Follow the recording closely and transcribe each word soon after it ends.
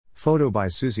Photo by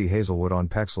Susie Hazelwood on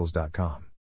Pexels.com.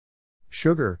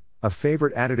 Sugar, a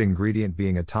favorite added ingredient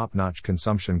being a top-notch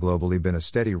consumption globally, been a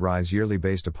steady rise yearly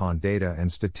based upon data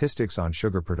and statistics on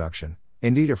sugar production,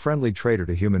 indeed a friendly traitor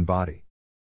to human body.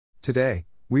 Today,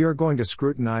 we are going to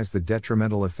scrutinize the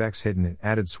detrimental effects hidden in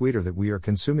added sweetener that we are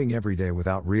consuming every day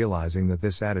without realizing that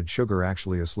this added sugar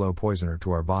actually is a slow poisoner to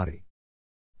our body.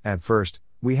 At first,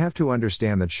 we have to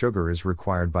understand that sugar is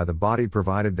required by the body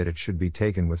provided that it should be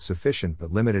taken with sufficient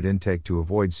but limited intake to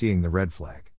avoid seeing the red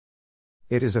flag.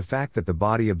 It is a fact that the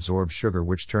body absorbs sugar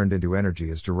which turned into energy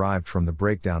is derived from the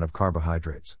breakdown of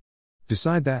carbohydrates.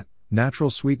 Beside that, natural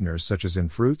sweeteners such as in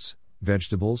fruits,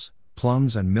 vegetables,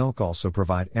 plums and milk also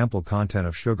provide ample content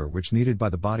of sugar which needed by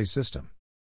the body system.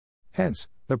 Hence,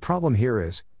 the problem here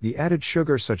is, the added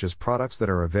sugar such as products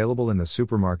that are available in the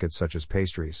supermarket such as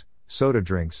pastries, soda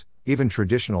drinks, even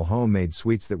traditional homemade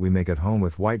sweets that we make at home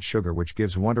with white sugar which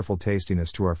gives wonderful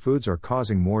tastiness to our foods are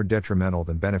causing more detrimental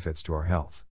than benefits to our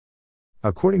health.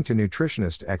 According to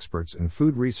nutritionist experts and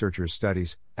food researchers'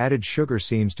 studies, added sugar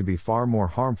seems to be far more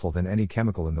harmful than any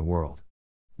chemical in the world.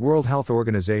 World Health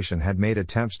Organization had made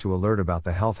attempts to alert about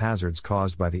the health hazards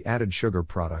caused by the added sugar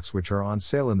products which are on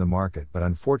sale in the market, but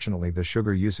unfortunately the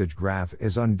sugar usage graph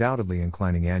is undoubtedly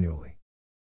inclining annually.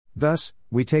 Thus,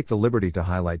 we take the liberty to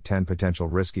highlight 10 potential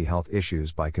risky health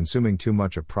issues by consuming too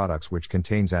much of products which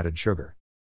contains added sugar.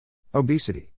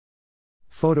 Obesity.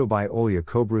 Photo by Olya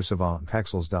Kobrusova on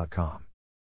Pexels.com.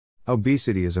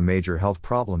 Obesity is a major health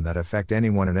problem that affects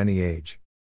anyone at any age.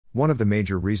 One of the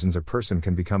major reasons a person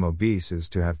can become obese is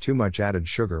to have too much added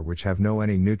sugar which have no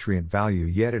any nutrient value,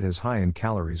 yet it is high in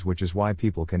calories, which is why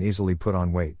people can easily put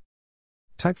on weight.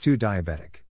 Type 2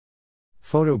 diabetic.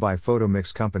 Photo by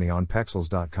Photomix Company on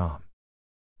Pexels.com.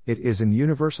 It is an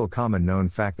universal common known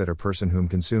fact that a person whom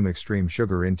consume extreme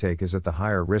sugar intake is at the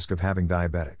higher risk of having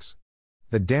diabetics.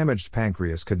 The damaged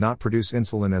pancreas could not produce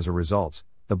insulin as a result,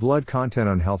 the blood content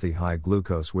unhealthy high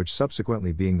glucose, which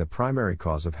subsequently being the primary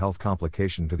cause of health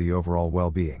complication to the overall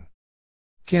well-being.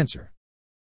 Cancer.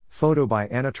 Photo by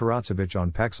Anna Taratsevich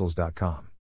on Pexels.com.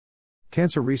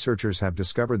 Cancer researchers have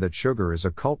discovered that sugar is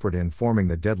a culprit in forming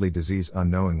the deadly disease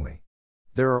unknowingly.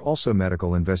 There are also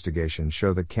medical investigations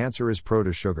show that cancer is prone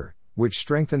to sugar, which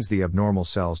strengthens the abnormal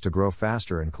cells to grow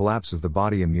faster and collapses the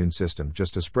body immune system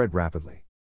just to spread rapidly.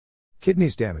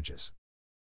 Kidneys damages.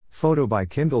 Photo by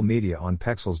Kindle Media on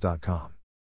Pexels.com.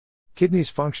 Kidneys'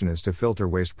 function is to filter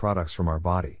waste products from our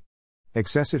body.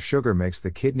 Excessive sugar makes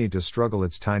the kidney to struggle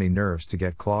its tiny nerves to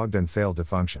get clogged and fail to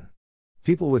function.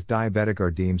 People with diabetic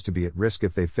are deemed to be at risk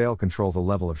if they fail control the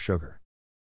level of sugar.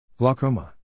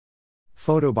 Glaucoma.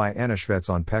 Photo by Anna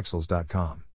Shvets on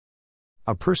Pexels.com.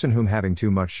 A person whom having too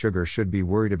much sugar should be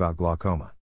worried about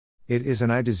glaucoma. It is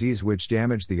an eye disease which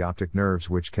damages the optic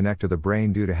nerves which connect to the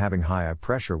brain due to having high eye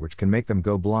pressure, which can make them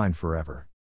go blind forever.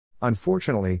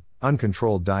 Unfortunately,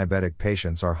 uncontrolled diabetic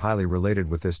patients are highly related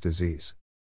with this disease.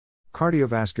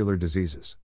 Cardiovascular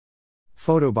diseases.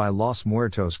 Photo by Los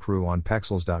Muertos Crew on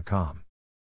Pexels.com.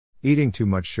 Eating too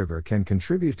much sugar can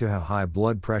contribute to high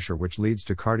blood pressure, which leads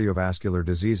to cardiovascular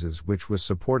diseases, which was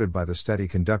supported by the study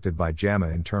conducted by JAMA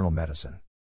Internal Medicine.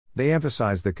 They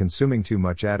emphasize that consuming too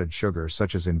much added sugar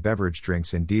such as in beverage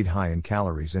drinks indeed high in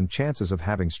calories, and chances of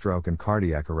having stroke and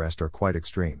cardiac arrest are quite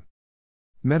extreme.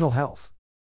 Mental health.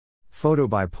 Photo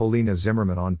by Polina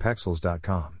Zimmerman on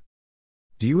Pexels.com.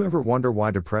 Do you ever wonder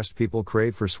why depressed people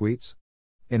crave for sweets?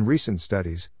 In recent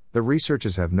studies, the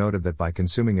researchers have noted that by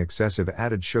consuming excessive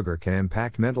added sugar can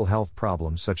impact mental health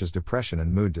problems such as depression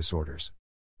and mood disorders.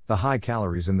 The high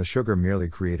calories in the sugar merely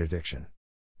create addiction.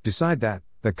 Beside that,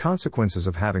 the consequences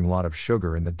of having a lot of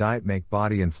sugar in the diet make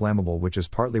body inflammable, which is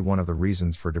partly one of the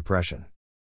reasons for depression.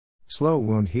 Slow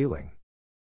wound healing.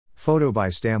 Photo by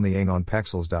Stanley Ng on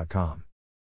Pexels.com.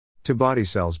 Two body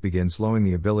cells begin slowing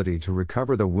the ability to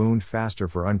recover the wound faster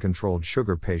for uncontrolled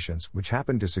sugar patients, which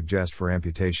happen to suggest for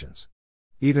amputations.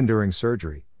 Even during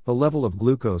surgery, the level of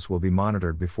glucose will be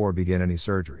monitored before begin any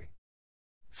surgery.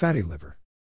 Fatty liver.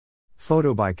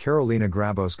 Photo by Carolina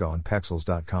Grabowska on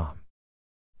Pexels.com.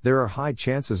 There are high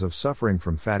chances of suffering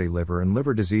from fatty liver and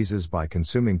liver diseases by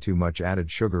consuming too much added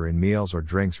sugar in meals or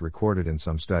drinks, recorded in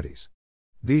some studies.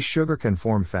 These sugar can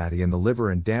form fatty in the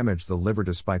liver and damage the liver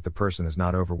despite the person is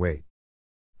not overweight.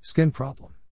 Skin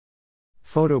problem.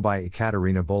 Photo by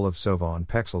Ekaterina Bolovtsova on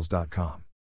Pexels.com.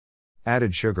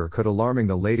 Added sugar could alarming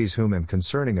the ladies whom am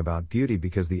concerning about beauty,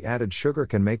 because the added sugar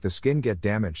can make the skin get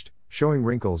damaged, showing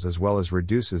wrinkles, as well as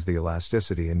reduces the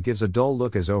elasticity and gives a dull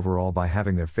look as overall by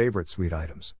having their favorite sweet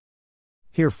items.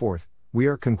 Hereforth, we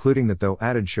are concluding that though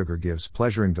added sugar gives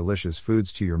pleasuring delicious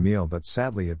foods to your meal, but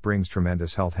sadly it brings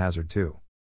tremendous health hazard too.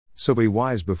 So be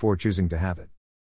wise before choosing to have it.